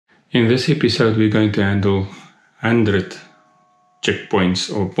In this episode, we're going to handle 100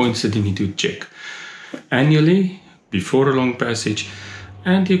 checkpoints or points that you need to check annually before a long passage,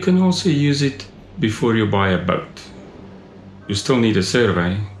 and you can also use it before you buy a boat. You still need a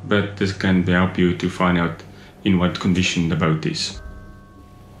survey, but this can help you to find out in what condition the boat is.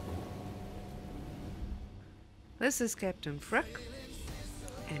 This is Captain Frick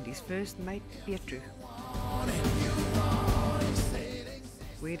and his first mate Pietru.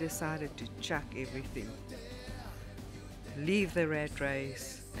 We decided to chuck everything, leave the rat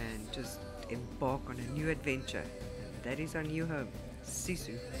race and just embark on a new adventure. And that is our new home,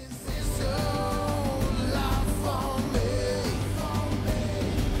 Sisu.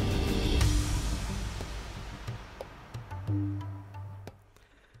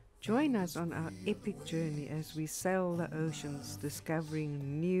 Join us on our epic journey as we sail the oceans,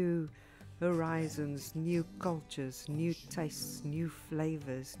 discovering new horizons, new cultures, new tastes, new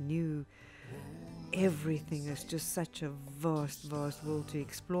flavors, new everything. Is just such a vast world to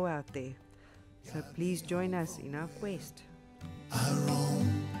explore out there. So please join us in our quest.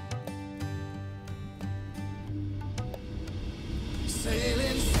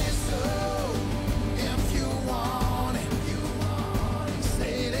 Sailing Sisu, if you want it.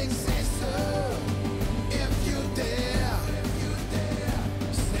 Sailing Sisu, if you dare.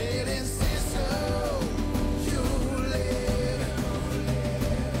 Sailing Sisu, you live.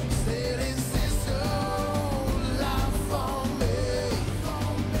 Sailing Sisu, life for me.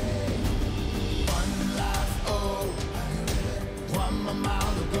 One life, oh, one more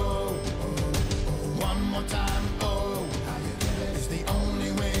mile to go. One more time, oh. It's the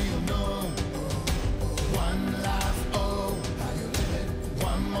only way you'll know. One life, oh, how you live it.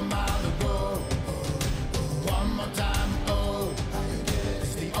 One more mile to go. One more time, oh, how you did it.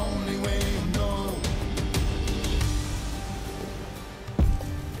 It's the only way you'll know.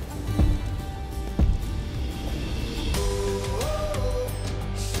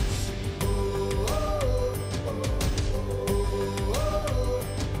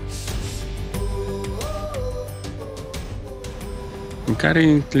 I'm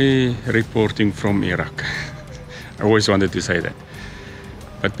currently reporting from Iraq. I always wanted to say that.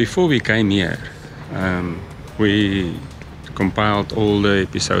 But before we came here, we compiled all the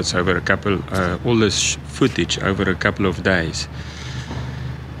episodes over all this footage over a couple of days.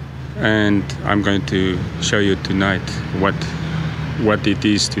 And I'm going to show you tonight what it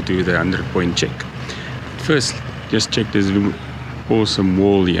is to do the 100-point check. First, just check this awesome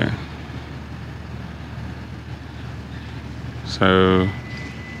wall here. So,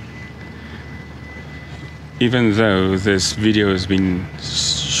 even though this video has been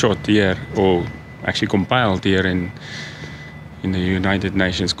shot here, or actually compiled here in the United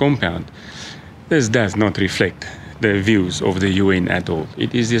Nations compound, this does not reflect the views of the UN at all.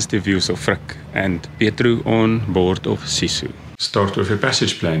 It is just the views of Frick and Pietru on board of Sisu. Start with your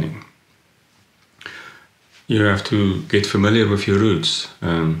passage planning. You have to get familiar with your routes.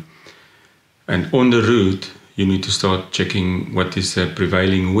 And on the route, you need to start checking what is the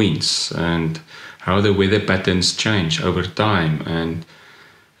prevailing winds and how the weather patterns change over time. And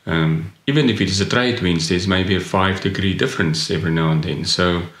even if it is a trade winds, there's maybe a 5-degree difference every now and then.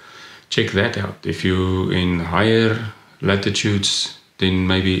 So check that out. If you're in higher latitudes, then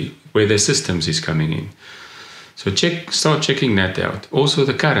maybe weather systems is coming in. So start checking that out. Also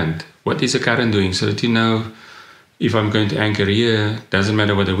the current. What is the current doing, so that you know if I'm going to anchor here, doesn't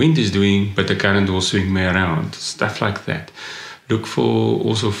matter what the wind is doing, but the current will swing me around. Stuff like that. Look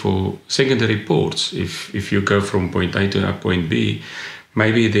also for secondary ports. If you go from point A to point B,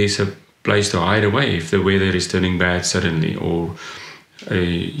 maybe there's a place to hide away if the weather is turning bad suddenly, or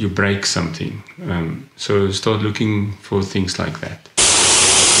you break something. So start looking for things like that.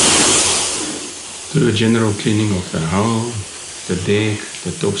 Do a general cleaning of the hull, the deck,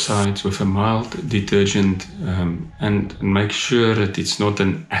 the top sides with a mild detergent, and make sure that it's not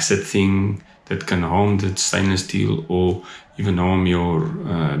an acid thing that can harm the stainless steel or even harm your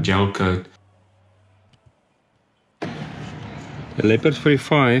gel coat. The Leopard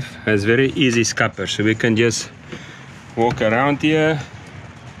 45 has very easy scupper, so we can just walk around here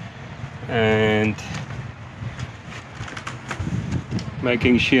and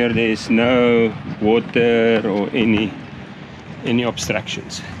making sure there's no water or any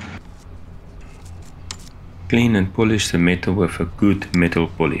obstructions. Clean and polish the metal with a good metal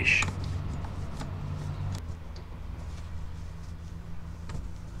polish.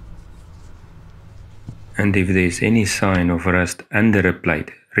 And if there's any sign of rust under a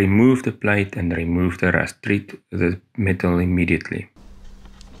plate, remove the plate and remove the rust. Treat the metal immediately.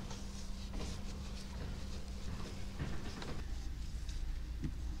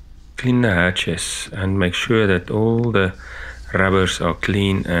 Clean the hatches and make sure that all the rubbers are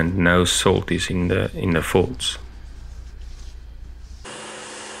clean and no salt is in the folds.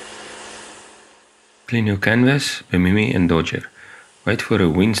 Clean your canvas, bimini and dodger. Wait for a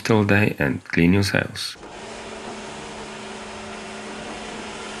wind-still day and clean your sails.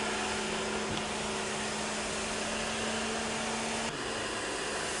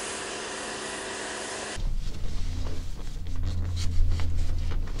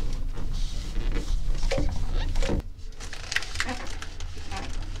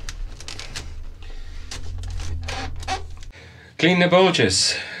 Clean the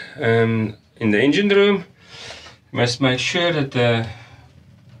bulges. In the engine room, you must make sure that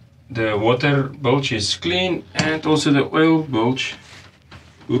the water bulge is clean and also the oil bulge.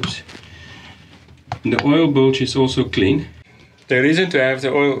 Oops. The oil bulge is also clean. The reason to have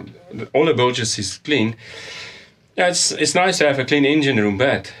all the bulges is clean. Yeah, it's nice to have a clean engine room,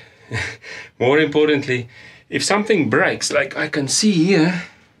 but more importantly, if something breaks, like I can see here,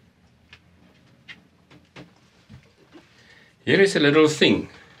 here is a little thing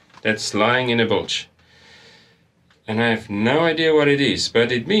that's lying in a bulge. And I have no idea what it is,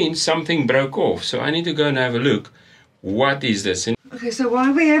 but it means something broke off. So I need to go and have a look. What is this? Okay, so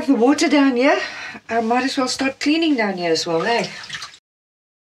while we have the water down here, I might as well start cleaning down here as well, eh?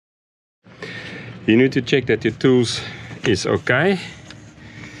 You need to check that your tools is okay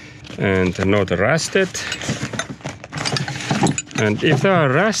and not rusted. And if they are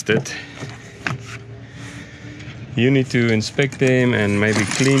rusted, you need to inspect them and maybe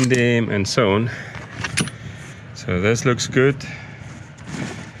clean them and so on. So this looks good.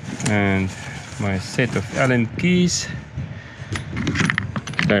 And my set of Allen keys,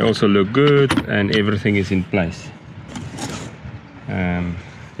 they also look good and everything is in place.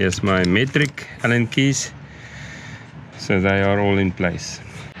 Here's my metric Allen keys. So they are all in place.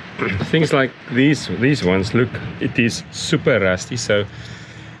 Things like these ones, look, it is super rusty, so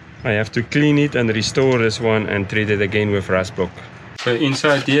I have to clean it and restore this one and treat it again with rust block. So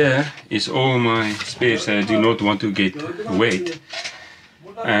inside here is all my spares that I do not want to get wet.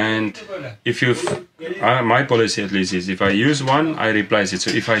 And if my policy at least is if I use one, I replace it. So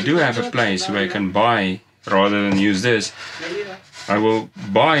if I do have a place where I can buy rather than use this, I will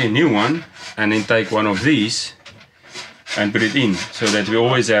buy a new one and then take one of these and put it in, so that we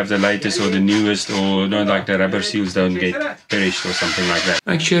always have the latest or the newest, or not like the rubber seals don't get perished or something like that.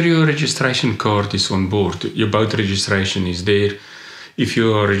 Make sure your registration card is on board. Your boat registration is there. If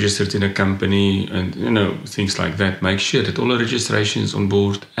you are registered in a company and things like that, make sure that all the registration is on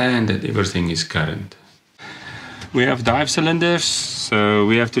board and that everything is current. We have dive cylinders, so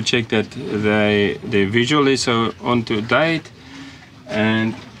we have to check that the visual is on to date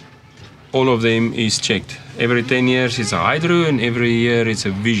and all of them is checked. Every 10 years it's a hydro and every year it's a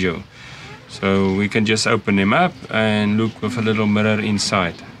visual. So we can just open them up and look with a little mirror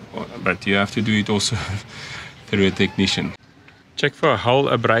inside. But you have to do it also through a technician. Check for hull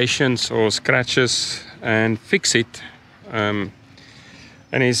abrasions or scratches and fix it. And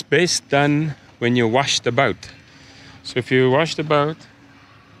it's best done when you wash the boat. So if you wash the boat,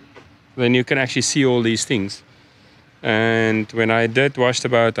 then you can actually see all these things. And when I did wash the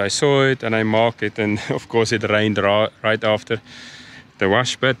boat, I saw it and I marked it, and of course it rained right after the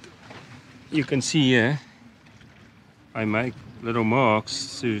wash. But you can see here, I make little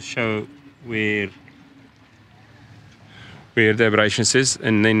marks to show where the abrasions is,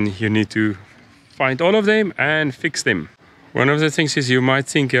 and then you need to find all of them and fix them. One of the things is you might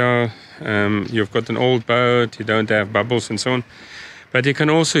think you've got an old boat, you don't have bubbles and so on, but you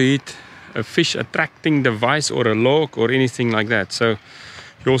can also hit a fish attracting device or a log or anything like that. So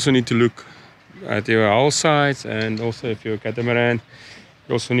you also need to look at your hull sides, and also if you're a catamaran,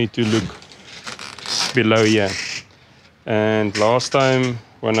 you also need to look below here. And last time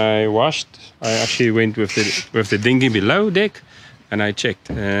when I washed, I actually went with the dinghy below deck and I checked,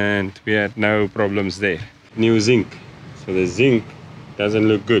 and we had no problems there. New zinc, so the zinc doesn't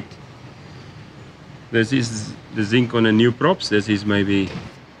look good. This is the zinc on the new props. This is maybe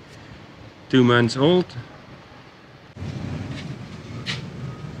 2 months old.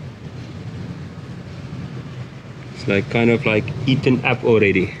 It's like kind of like eaten up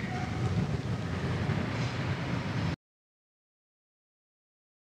already.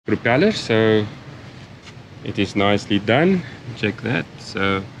 Propeller, so it is nicely done. Check that.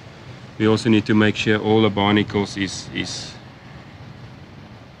 So we also need to make sure all the barnacles is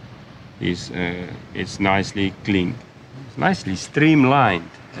nicely clean. It's nicely streamlined.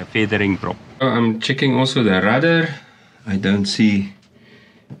 A feathering prop. I'm checking also the rudder. I don't see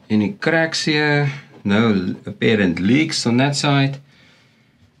any cracks here, no apparent leaks on that side.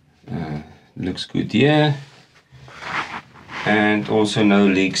 looks good here, and also no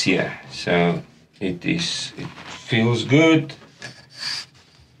leaks here, so it feels good.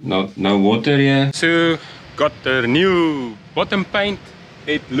 No water here. So got the new bottom paint.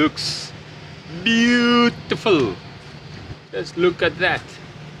 It looks beautiful. Just look at that.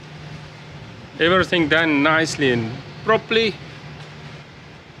 Everything done nicely and properly.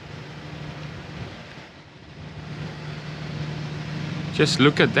 Just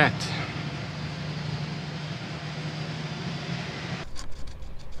look at that.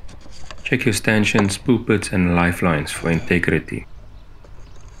 Check your stanchions, pulpits and lifelines for integrity.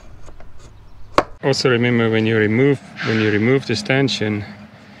 Also remember when you remove the stanchion,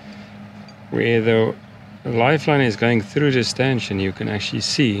 where the lifeline is going through the stanchion, you can actually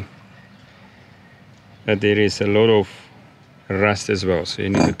see that there is a lot of rust as well, so you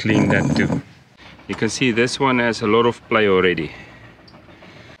need to clean that too. You can see this one has a lot of play already.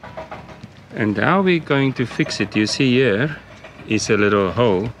 And how we're going to fix it, you see here is a little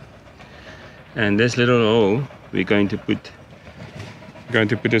hole, and this little hole we're going to put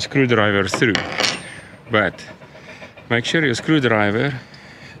a screwdriver through. But make sure your screwdriver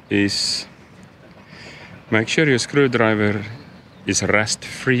is rust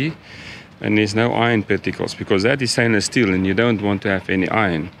free and there's no iron particles, because that is stainless steel and you don't want to have any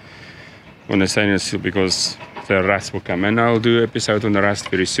iron on a stainless steel because the rust will come. And I'll do an episode on the rust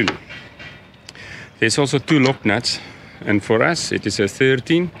very soon. There's also 2 lock nuts, and for us it is a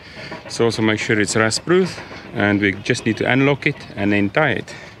 13, so also make sure it's rust proof, and we just need to unlock it and then tie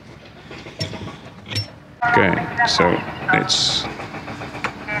it. Okay, so let's...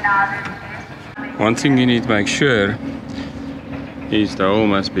 One thing you need to make sure is the hole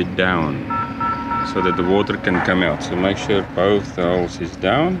must be down so that the water can come out. So make sure both the holes is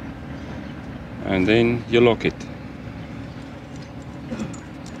down and then you lock it.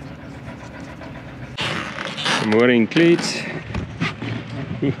 The mooring cleats.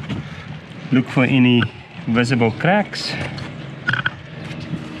 Look for any visible cracks.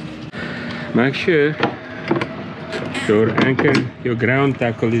 Make sure your anchor, your ground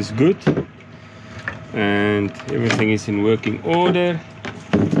tackle is good and everything is in working order.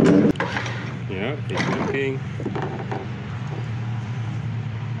 Yeah, it's working.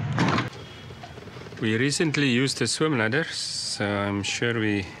 We recently used a swim ladder, so I'm sure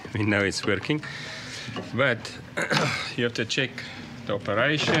we know it's working. But you have to check the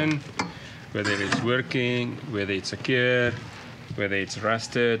operation, whether it's working, whether it's secure, whether it's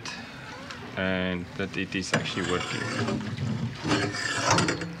rusted, and that it is actually working.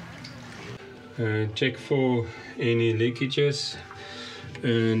 Check for any leakages,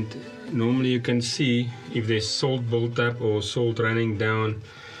 and normally you can see if there's salt built up or salt running down.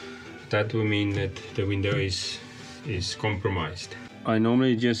 That will mean that the window is compromised. I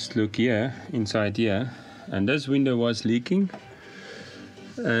normally just look here, inside here, and this window was leaking,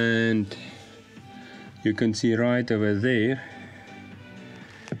 and you can see right over there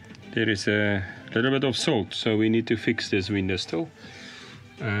is a little bit of salt, so we need to fix this window still.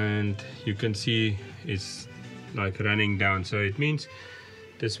 And you can see it's like running down, so it means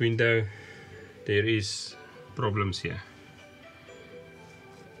this window there is problems here.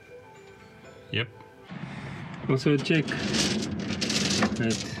 Yep. Also check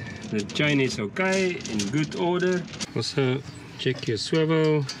that the chain is okay, in good order. Also check your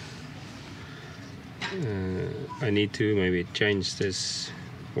swivel. I need to maybe change this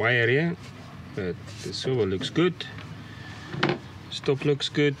wire here, but the swivel looks good. Stop looks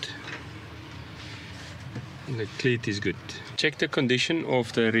good. And the cleat is good. Check the condition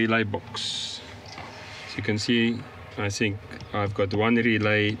of the relay box. As you can see, I think I've got one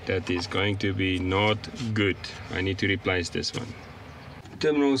relay that is going to be not good. I need to replace this one.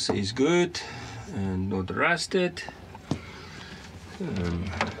 Terminals is good and not rusted.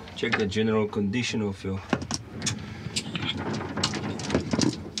 Check the general condition of your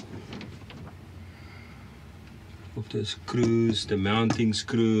the screws, the mounting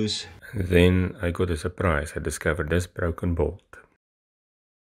screws. Then I got a surprise. I discovered this broken bolt.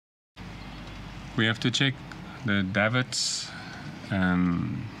 We have to check the davits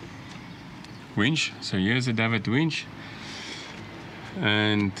winch. So here's the davit winch,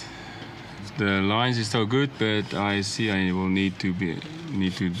 and the lines is still good, but I see I will need to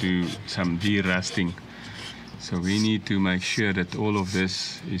do some de-rusting. So we need to make sure that all of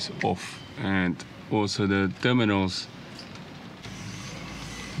this is off, and also the terminals.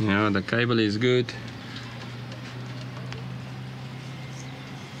 Yeah, the cable is good.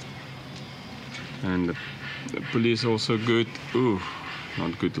 And the pulley is also good. Ooh,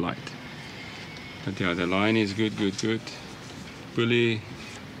 not good light. But yeah, the line is good. Pulley.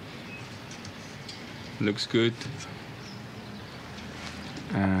 looks good.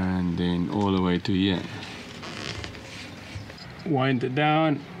 And then all the way to here. Wind it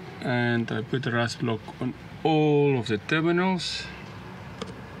down, and I put the rust block on all of the terminals.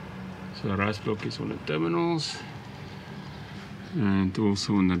 So the rust block is on the terminals, and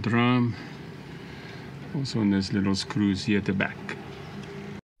also on the drum, also on these little screws here at the back.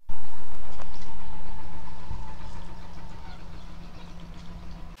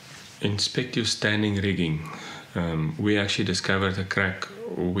 Inspect your standing rigging. We actually discovered a crack,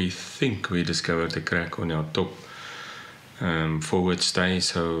 or we think we discovered a crack on our top forward stay.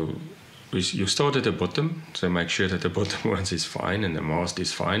 So you start at the bottom, so make sure that the bottom ones is fine and the mast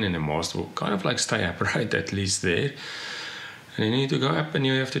is fine, and the mast will kind of like stay upright at least there. And then you need to go up and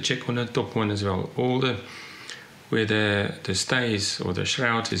you have to check on the top one as well. Where the stays or the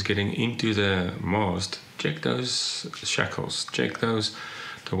shrouds is getting into the mast, check those shackles, check those,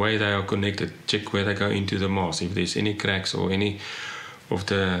 the way they are connected, check where they go into the mast. If there's any cracks or any of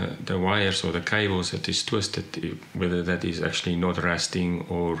the wires or the cables that is twisted, whether that is actually not rusting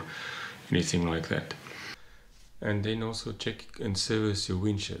or anything like that. And then also check and service your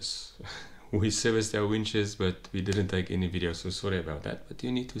winches. We serviced our winches, but we didn't take any video, so sorry about that. But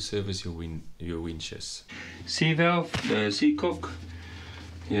you need to service your winches. C valve, the C cock,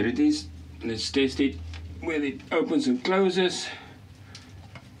 here it is. Let's test it where it opens and closes.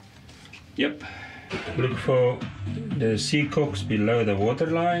 Yep. Look for the C cocks below the water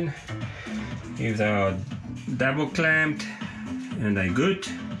line. If they are double clamped and they're good.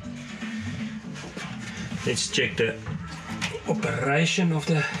 Let's check the operation of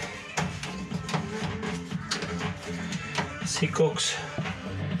the C cocks.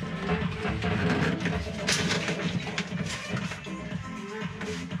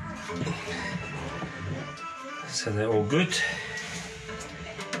 So they're all good.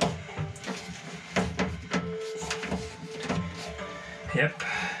 Yep.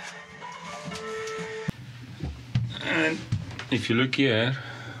 And if you look here,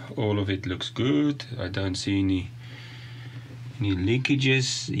 all of it looks good. I don't see any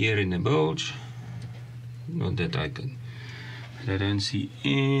leakages here in the bulge. Not that I can. I don't see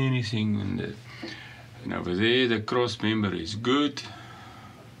anything on the. And over there, the cross member is good.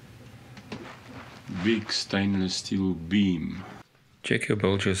 Big stainless steel beam. Check your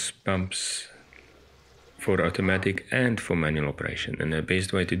bulges, pumps for automatic and for manual operation. And the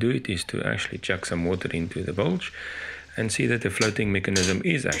best way to do it is to actually chuck some water into the bulge and see that the floating mechanism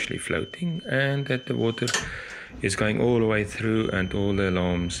is actually floating and that the water is going all the way through and all the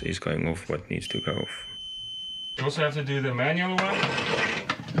alarms is going off what needs to go off. You also have to do the manual one.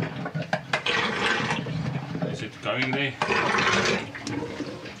 Is it going there?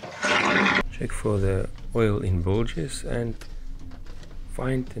 Check for the oil in bulges and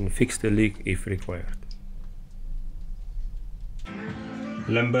find and fix the leak if required.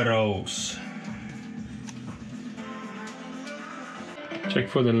 Lumbar holes. Check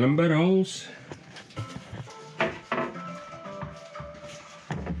for the lumbar holes.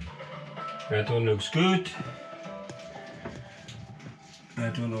 That one looks good.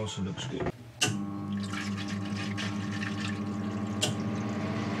 That one also looks good.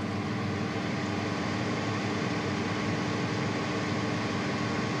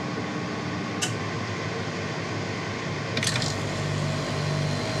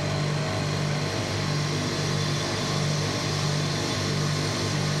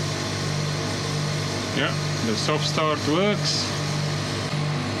 Yeah, the soft start works.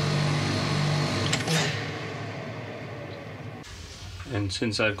 And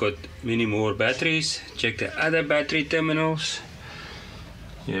since I've got many more batteries, check the other battery terminals.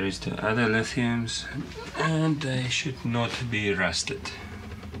 Here is the other lithiums, and they should not be rusted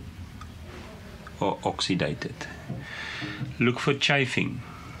or oxidated. Look for chafing.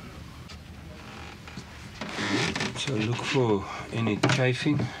 So look for any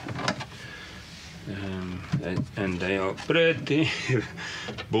chafing. And they are pretty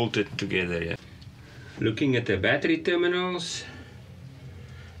bolted together. Yeah. Looking at the battery terminals.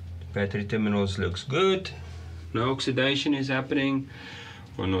 Battery terminals looks good. No oxidation is happening,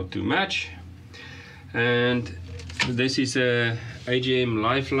 or not too much. And this is a AGM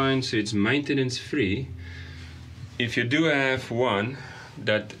lifeline, so it's maintenance free. If you do have one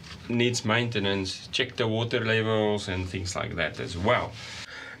that needs maintenance, check the water levels and things like that as well.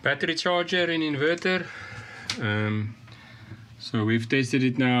 Battery charger and inverter. So we've tested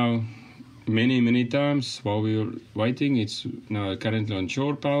it now many times while we were waiting. It's now currently on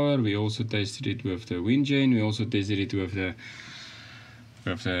shore power. We also tested it with the wind gen. We also tested it with the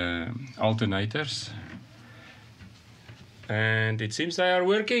alternators, and it seems they are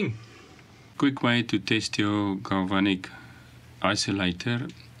working. quick way to test your galvanic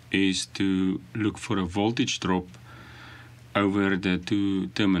isolator is to look for a voltage drop over the two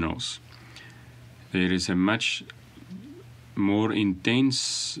terminals. There is a much more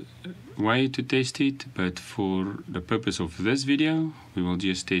intense way to test it, but for the purpose of this video we will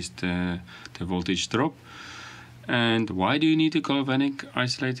just test the voltage drop. And why do you need a galvanic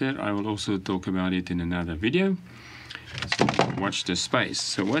isolator? I will also talk about it in another video. So watch the space.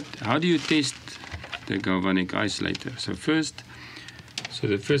 So how do you test the galvanic isolator? So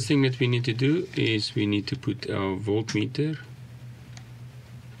the first thing that we need to do is we need to put our voltmeter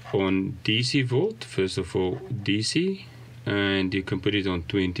on DC volt. First of all, DC, and you can put it on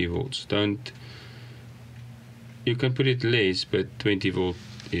 20 volts. You can put it less, but 20 volt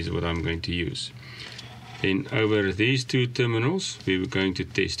is what I'm going to use. Then over these two terminals we were going to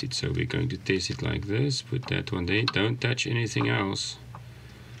test it. So we're going to test it like this, put that one there, don't touch anything else.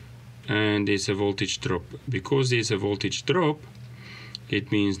 And there's a voltage drop. Because there's a voltage drop,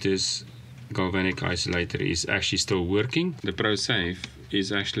 it means this galvanic isolator is actually still working. The ProSafe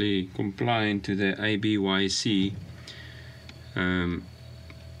is actually compliant to the ABYC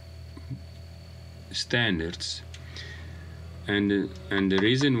standards. And the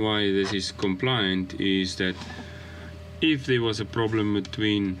reason why this is compliant is that if there was a problem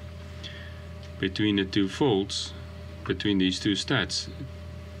between the two faults, between these two stats,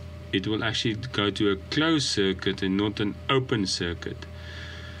 it will actually go to a closed circuit and not an open circuit.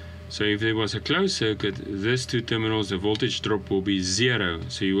 So if there was a closed circuit, these two terminals, the voltage drop will be 0.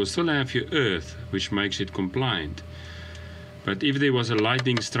 So you will still have your earth, which makes it compliant. But if there was a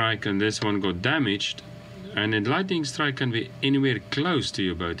lightning strike and this one got damaged, and a lightning strike can be anywhere close to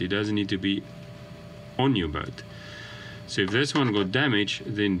your boat, it doesn't need to be on your boat. So if this one got damaged,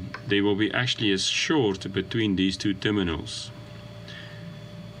 then there will be actually a short between these two terminals,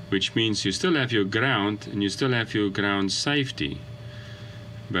 which means you still have your ground and you still have your ground safety,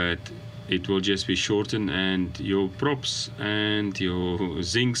 but it will just be shortened and your props and your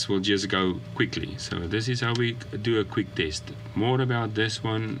zincs will just go quickly. So this is how we do a quick test. More about this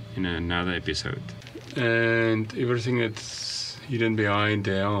one in another episode. And everything that's hidden behind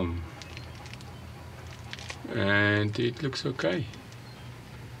the helm, and it looks okay.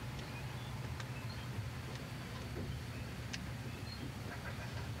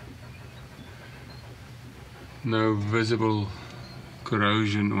 No visible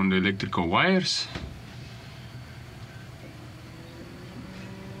corrosion on the electrical wires.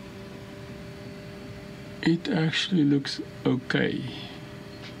 It actually looks okay.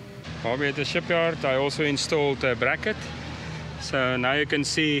 While we're at the shipyard, I also installed a bracket. So now you can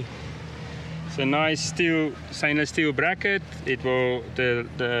see it's a nice stainless steel bracket. It will,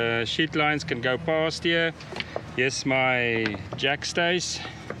 the sheet lines can go past here. Yes, my jack stays.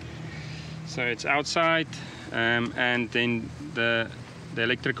 So it's outside, and then the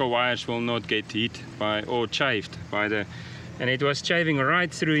electrical wires will not get hit by or chafed by the, and it was chafing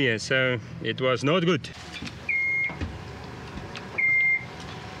right through here, so it was not good.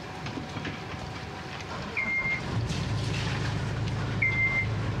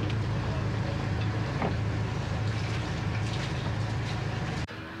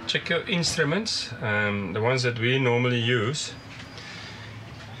 Check your instruments. The ones that we normally use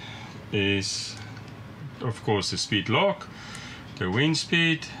is, of course, the speed log, the wind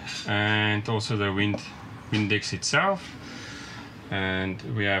speed, and also the wind index itself. And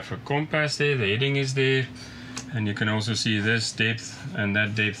we have a compass there, the heading is there, and you can also see this depth and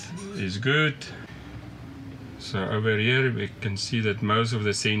that depth is good. So over here we can see that most of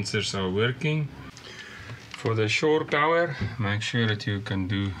the sensors are working. For the shore power, make sure that you can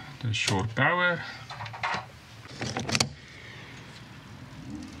do the shore power.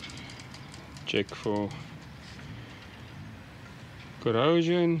 Check for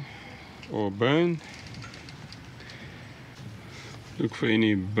corrosion or burn. Look for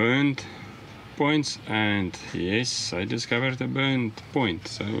any burned points, and yes, I discovered a burned point,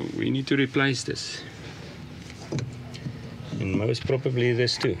 so we need to replace this, and most probably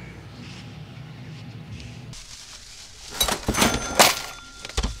this too.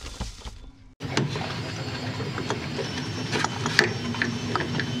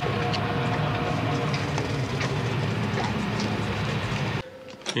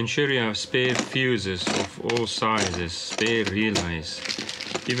 Ensure you have spare fuses of all sizes, spare relays,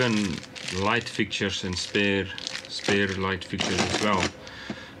 even light fixtures and spare light fixtures as well.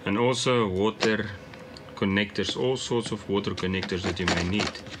 And also water connectors, all sorts of water connectors that you may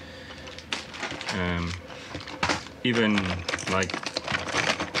need. Even like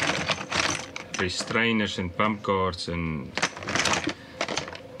restrainers and pump guards and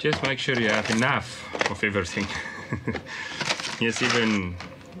just make sure you have enough of everything. Yes, even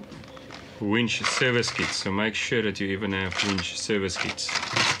winch service kits, so make sure that you even have winch service kits.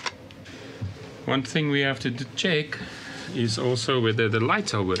 One thing we have to check is also whether the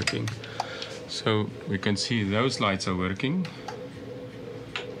lights are working. So we can see those lights are working.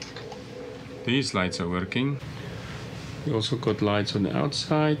 These lights are working. We also got lights on the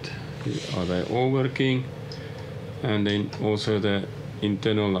outside. Are they all working? And then also the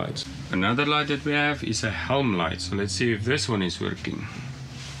internal lights. Another light that we have is a helm light. So let's see if this one is working.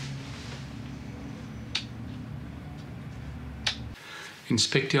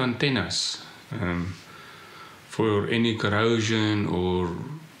 Inspect your antennas for any corrosion, or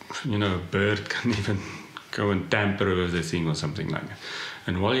a bird can even go and tamper with the thing or something like that.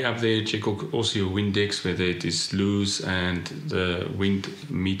 And while you're up there, check also your Windex, whether it is loose and the wind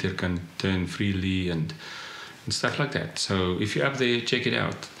meter can turn freely and stuff like that. So if you're up there, check it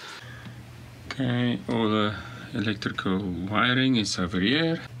out. Okay, all the electrical wiring is over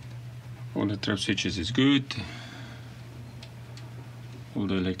here. All the trap switches is good. All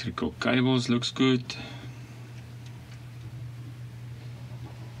the electrical cables looks good.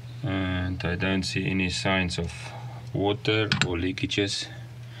 And I don't see any signs of water or leakages.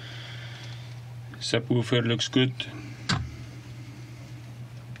 Subwoofer looks good.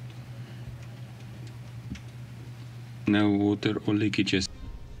 No water or leakages.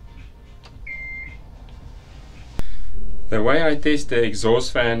 The way I test the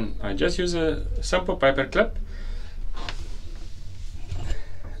exhaust fan, I just use a simple paper clip.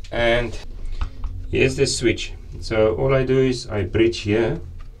 And here's the switch. So all I do is I bridge here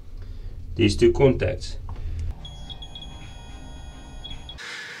these two contacts.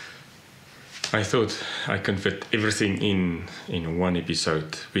 I thought I can fit everything in one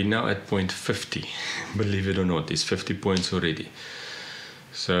episode. We're now at point 50. Believe it or not, it's 50 points already.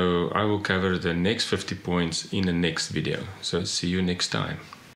 So I will cover the next 50 points in the next video. So see you next time.